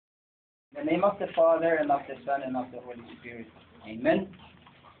In the name of the Father, and of the Son, and of the Holy Spirit. Amen.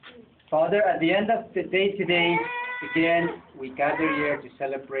 Father, at the end of the day today, again, we gather here to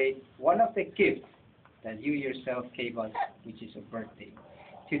celebrate one of the gifts that you yourself gave us, which is a birthday.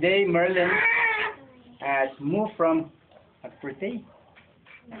 Today, Merlin has moved from a birthday?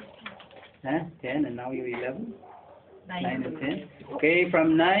 10, and now you're 11? 9 and 10. Okay,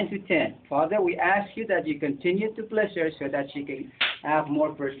 from 9 to 10. Father, we ask you that you continue to bless her so that she can have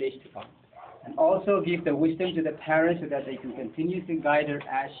more birthdays to come. And also give the wisdom to the parents so that they can continue to guide her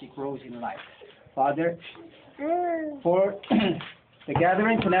as she grows in life. Father, for the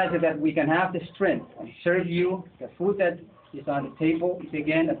gathering tonight so that we can have the strength and serve you, the food that is on the table is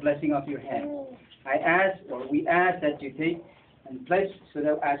again a blessing of your hand. We ask that you take and bless so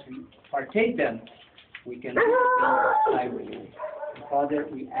that as we partake them, we can fly with you. Father,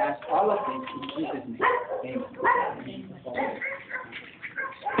 we ask all of this in Jesus' name. Amen.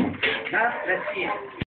 Now, let's see it.